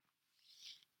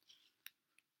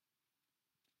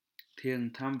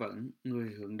Thiền tham vấn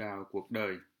người hướng đạo cuộc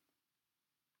đời.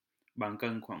 Bạn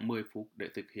cần khoảng 10 phút để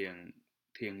thực hiện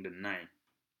thiền định này.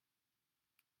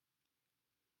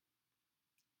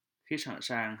 Khi sẵn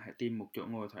sàng, hãy tìm một chỗ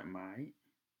ngồi thoải mái.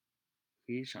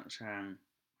 Khi sẵn sàng,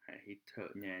 hãy hít thở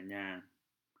nhẹ nhàng.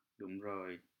 Đúng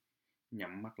rồi,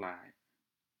 nhắm mắt lại.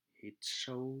 Hít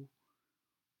sâu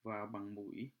vào bằng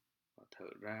mũi và thở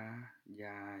ra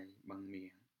dài bằng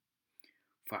miệng.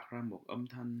 Phát ra một âm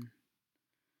thanh.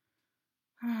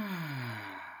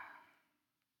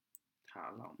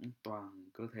 Thả lỏng toàn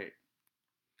cơ thể.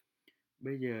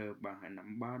 Bây giờ bạn hãy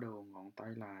nắm ba đầu ngón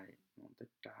tay lại, ngón tay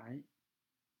trái,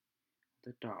 ngón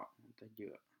tay trỏ, ngón tay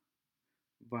giữa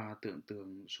và tưởng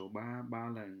tượng số 3 ba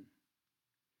lần.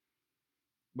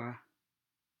 3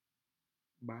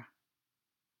 3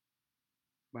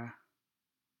 3.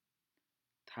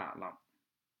 Thả lỏng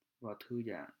và thư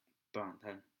giãn toàn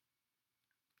thân.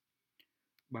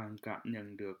 Bạn cảm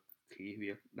nhận được khí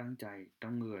huyết đang chảy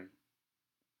trong người.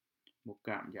 Một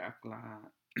cảm giác là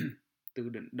từ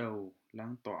đỉnh đầu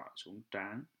lan tỏa xuống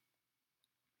trán,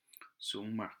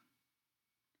 xuống mặt,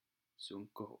 xuống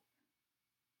cổ,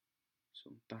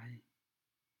 xuống tay,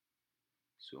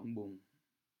 xuống bụng,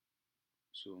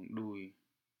 xuống đùi,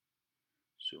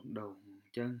 xuống đầu ngón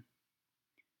chân.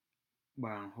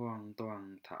 Bạn hoàn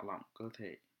toàn thả lỏng cơ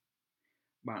thể.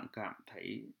 Bạn cảm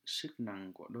thấy sức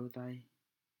nặng của đôi tay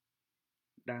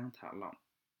đang thả lỏng,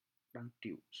 đang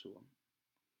trĩu xuống.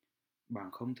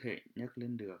 Bạn không thể nhấc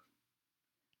lên được.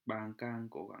 Bạn càng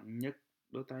cố gắng nhấc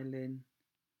đôi tay lên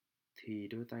thì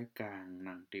đôi tay càng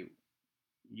nặng trĩu,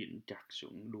 dính chặt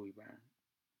xuống đùi bạn.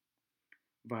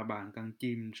 Và bạn càng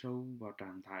chìm sâu vào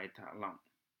trạng thái thả lỏng,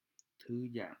 thư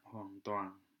giãn hoàn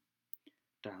toàn,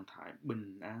 trạng thái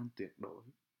bình an tuyệt đối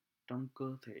trong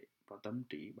cơ thể và tâm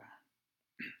trí bạn.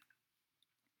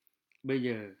 Bây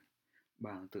giờ,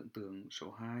 bạn tưởng tượng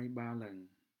số 2 3 lần.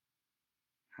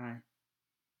 2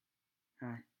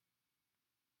 2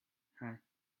 2.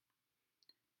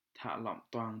 Thả lỏng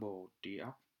toàn bộ trí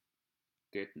óc,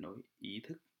 kết nối ý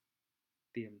thức,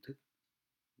 tiềm thức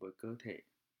với cơ thể.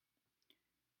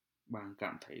 Bạn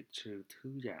cảm thấy sự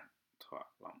thư giãn, thỏa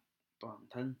lỏng toàn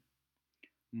thân.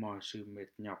 Mọi sự mệt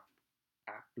nhọc,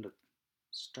 áp lực,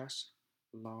 stress,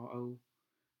 lo âu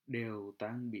đều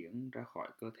tan biến ra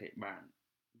khỏi cơ thể bạn,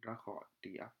 ra khỏi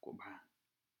trí óc của bạn.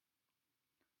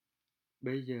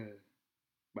 Bây giờ,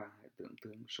 bạn hãy tưởng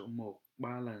tượng số 1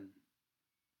 3 lần.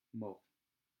 1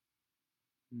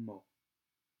 1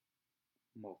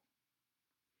 1.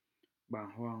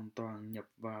 Bạn hoàn toàn nhập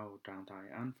vào trạng thái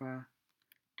alpha,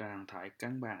 trạng thái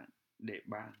căn bản để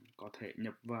bạn có thể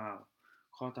nhập vào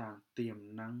kho tàng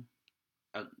tiềm năng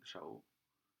ẩn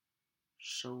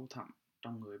sâu thẳm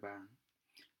trong người bạn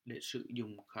để sử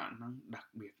dụng khả năng đặc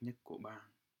biệt nhất của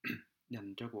bạn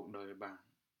dành cho cuộc đời bạn.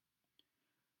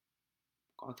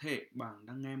 Có thể bạn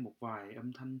đang nghe một vài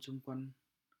âm thanh xung quanh.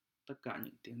 Tất cả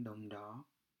những tiếng động đó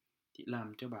chỉ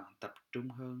làm cho bạn tập trung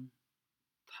hơn,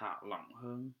 thả lỏng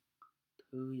hơn,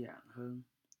 thư giãn hơn,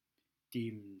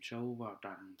 chìm sâu vào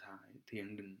trạng thái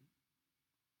thiền định.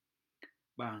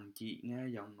 Bạn chỉ nghe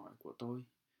giọng nói của tôi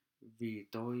vì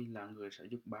tôi là người sẽ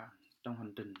giúp bạn trong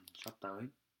hành trình sắp tới.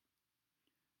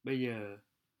 Bây giờ,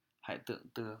 hãy tưởng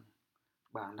tượng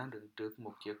bạn đang đứng trước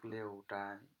một chiếc lều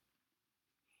trại,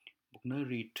 một nơi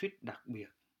retreat đặc biệt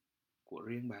của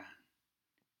riêng bạn,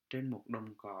 trên một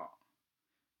đồng cỏ,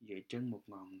 dưới chân một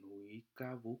ngọn núi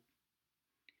cao vút.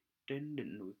 Trên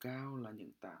đỉnh núi cao là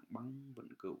những tảng băng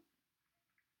vĩnh cửu.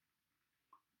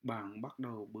 Bạn bắt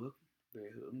đầu bước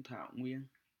về hướng thảo nguyên.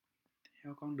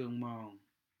 Theo con đường mòn,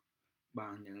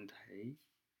 bạn nhận thấy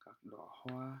các đóa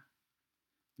hoa,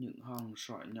 những hòn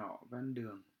sỏi nhỏ ven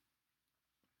đường.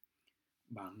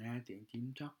 Bạn nghe tiếng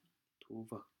chim chóc, thú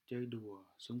vật chơi đùa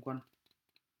xung quanh.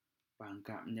 Bạn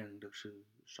cảm nhận được sự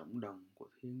sống động của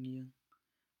thiên nhiên.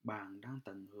 Bạn đang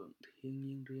tận hưởng thiên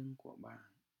nhiên riêng của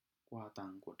bạn, quà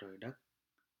tặng của trời đất,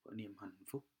 với niềm hạnh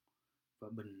phúc và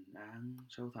bình an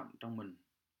sâu thẳm trong mình.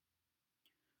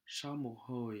 Sau một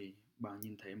hồi, bạn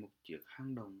nhìn thấy một chiếc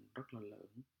hang động rất là lớn,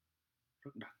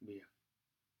 rất đặc biệt.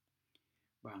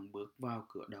 Bạn bước vào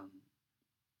cửa động,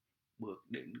 bước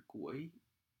đến cuối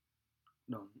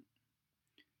động.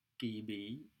 Kỳ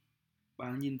bí,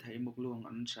 bạn nhìn thấy một luồng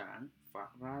ánh sáng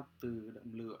phát ra từ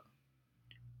đống lửa.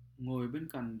 Ngồi bên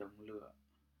cạnh đống lửa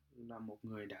là một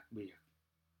người đặc biệt.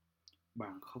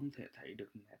 Bạn không thể thấy được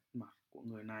nét mặt của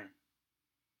người này,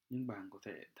 nhưng bạn có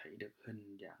thể thấy được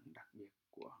hình dạng đặc biệt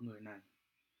của người này,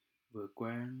 vừa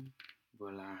quen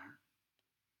vừa lạ.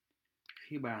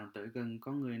 Khi bạn tới gần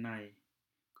con người này,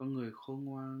 con người khôn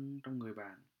ngoan trong người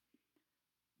bạn,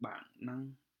 bản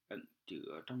năng ẩn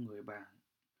chứa trong người bạn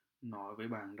nói với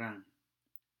bạn rằng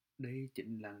đây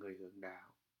chính là người hướng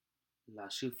đạo, là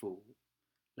sư phụ,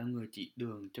 là người chỉ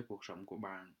đường cho cuộc sống của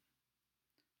bạn.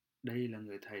 Đây là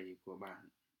người thầy của bạn.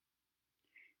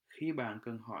 Khi bạn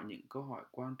cần hỏi những câu hỏi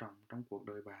quan trọng trong cuộc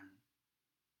đời bạn,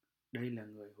 đây là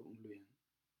người huấn luyện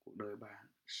cuộc đời bạn,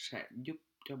 sẽ giúp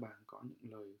cho bạn có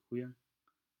những lời khuyên,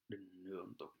 định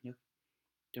hướng tốt nhất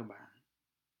cho bạn,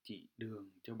 chỉ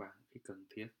đường cho bạn khi cần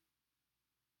thiết.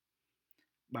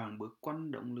 Bạn bước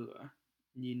quanh đống lửa,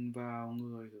 nhìn vào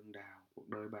người hướng đạo cuộc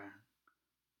đời bạn,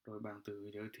 rồi bạn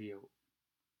tự giới thiệu.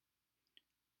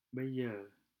 Bây giờ,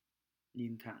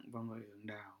 nhìn thẳng vào người hướng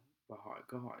đạo và hỏi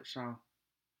câu hỏi sau.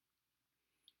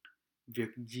 Việc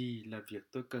gì là việc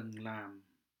tôi cần làm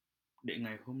để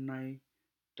ngày hôm nay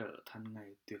trở thành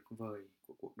ngày tuyệt vời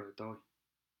của cuộc đời tôi?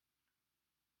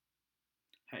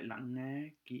 Hãy lắng nghe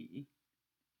kỹ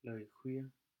lời khuyên,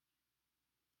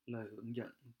 lời hướng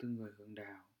dẫn từ người hướng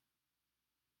đạo.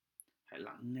 Hãy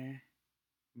lắng nghe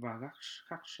và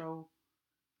khắc sâu,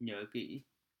 nhớ kỹ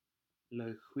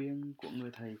lời khuyên của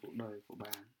người thầy cuộc đời của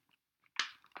bạn.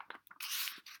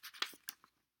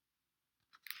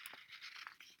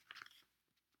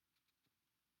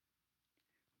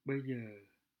 Bây giờ,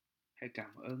 hãy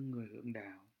cảm ơn người hướng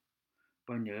đạo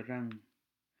và nhớ rằng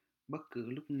bất cứ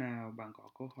lúc nào bạn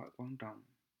có câu hỏi quan trọng,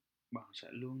 bạn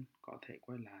sẽ luôn có thể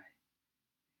quay lại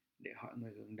để hỏi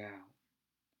người hướng đạo,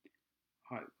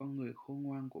 hỏi con người khôn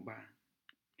ngoan của bạn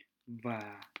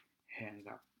và hẹn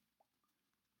gặp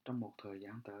trong một thời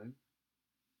gian tới.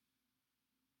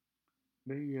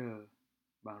 Bây giờ,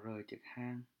 bạn rời chiếc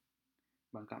hang,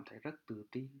 bạn cảm thấy rất tự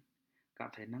tin, cảm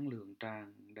thấy năng lượng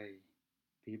tràn đầy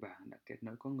vì bạn đã kết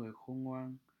nối con người khôn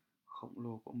ngoan, khổng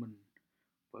lồ của mình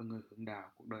với người hướng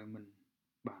đạo cuộc đời mình.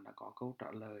 Bạn đã có câu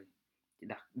trả lời chỉ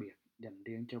đặc biệt dành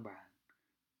riêng cho bạn,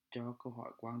 cho câu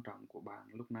hỏi quan trọng của bạn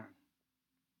lúc này.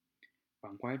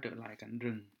 Bạn quay trở lại cánh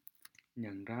rừng,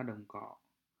 nhận ra đồng cỏ,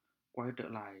 quay trở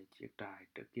lại chiếc trại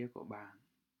trước kia của bạn,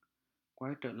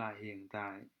 quay trở lại hiện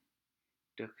tại.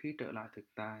 Trước khi trở lại thực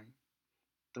tại,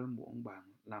 tôi muốn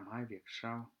bạn làm hai việc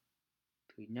sau.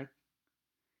 Thứ nhất,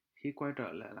 khi quay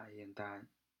trở lại hiện tại,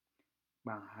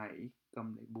 bạn hãy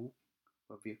cầm lấy bút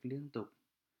và viết liên tục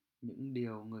những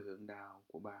điều người hướng đạo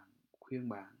của bạn khuyên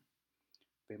bạn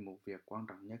về một việc quan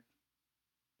trọng nhất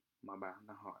mà bạn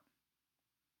đang hỏi.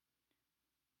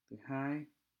 Thứ hai,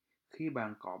 khi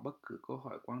bạn có bất cứ câu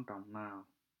hỏi quan trọng nào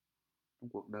trong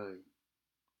cuộc đời,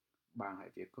 bạn hãy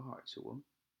viết câu hỏi xuống,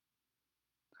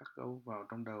 khắc câu vào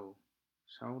trong đầu,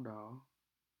 sau đó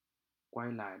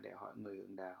quay lại để hỏi người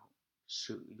hướng đạo.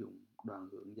 Sử dụng đoạn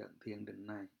hướng dẫn thiền định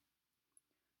này,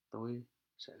 tôi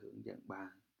sẽ hướng dẫn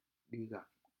bạn đi gặp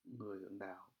người hướng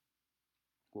đạo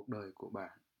cuộc đời của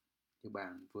bạn như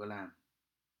bạn vừa làm.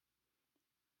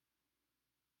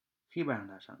 Khi bạn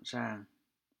đã sẵn sàng,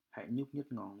 hãy nhúc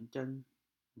nhích ngón chân,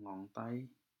 ngón tay,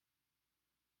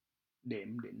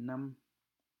 đếm đến 5,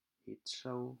 hít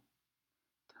sâu,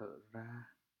 thở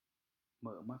ra,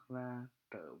 mở mắt ra,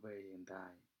 trở về hiện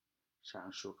tại,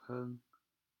 sáng suốt hơn,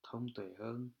 thông tuệ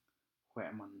hơn,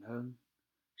 khỏe mạnh hơn,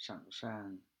 sẵn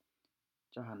sàng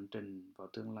cho hành trình vào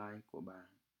tương lai của bạn.